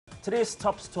Today's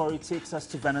top story takes us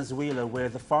to Venezuela, where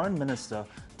the foreign minister,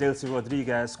 Delcy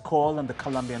Rodriguez, called on the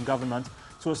Colombian government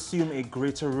to assume a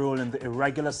greater role in the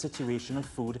irregular situation of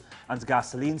food and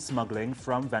gasoline smuggling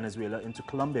from Venezuela into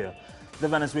Colombia. The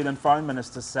Venezuelan foreign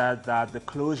minister said that the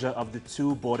closure of the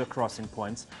two border crossing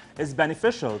points is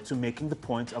beneficial to making the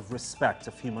point of respect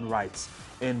of human rights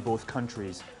in both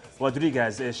countries.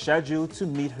 Rodriguez is scheduled to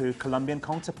meet her Colombian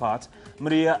counterpart,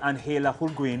 Maria Angela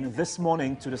Holguin, this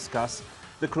morning to discuss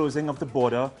the closing of the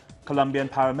border, Colombian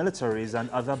paramilitaries and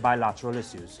other bilateral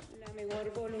issues.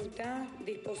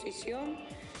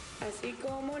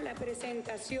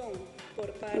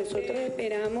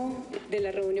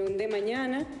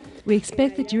 We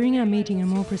expect that during our meeting a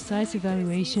more precise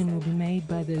evaluation will be made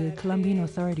by the Colombian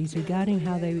authorities regarding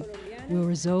how they will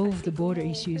resolve the border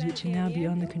issues which are now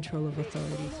beyond the control of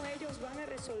authorities.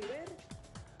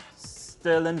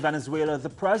 Still in Venezuela, the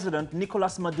president,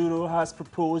 Nicolas Maduro, has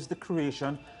proposed the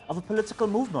creation of a political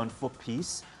movement for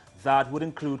peace that would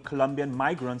include Colombian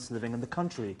migrants living in the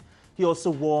country. He also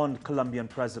warned Colombian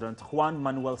President Juan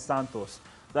Manuel Santos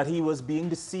that he was being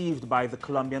deceived by the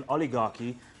Colombian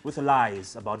oligarchy with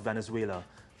lies about Venezuela.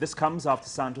 This comes after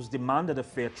Santos demanded a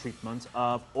fair treatment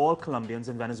of all Colombians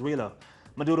in Venezuela.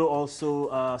 Maduro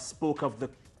also spoke of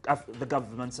the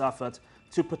government's effort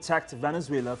to protect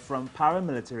Venezuela from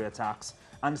paramilitary attacks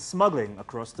and smuggling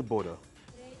across the border.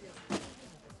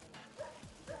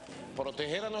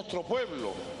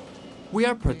 We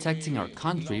are protecting our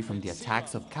country from the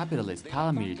attacks of capitalist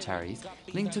paramilitaries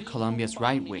linked to Colombia's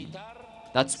right wing.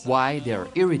 That's why they are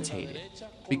irritated,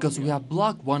 because we have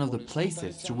blocked one of the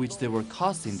places through which they were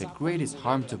causing the greatest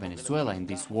harm to Venezuela in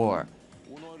this war.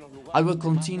 I will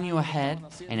continue ahead,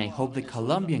 and I hope the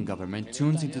Colombian government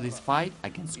tunes into this fight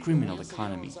against criminal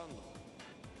economy.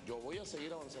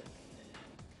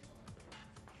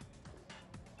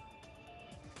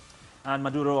 And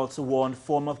Maduro also warned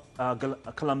former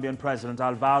Colombian President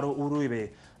Alvaro Uribe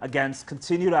against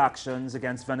continued actions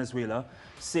against Venezuela,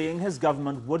 saying his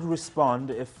government would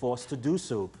respond if forced to do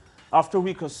so. After a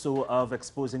week or so of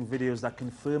exposing videos that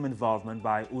confirm involvement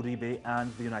by Uribe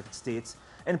and the United States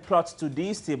in plots to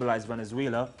destabilize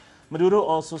Venezuela, Maduro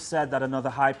also said that another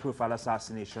high-profile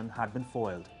assassination had been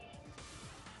foiled.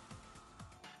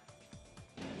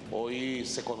 We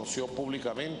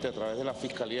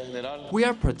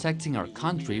are protecting our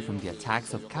country from the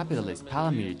attacks of capitalist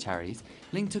paramilitaries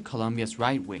linked to Colombia's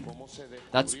right wing.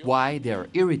 That's why they are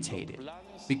irritated,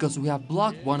 because we have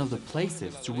blocked one of the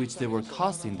places through which they were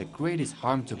causing the greatest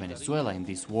harm to Venezuela in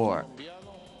this war.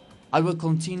 I will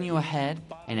continue ahead,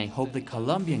 and I hope the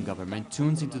Colombian government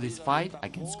tunes into this fight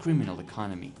against criminal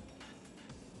economy.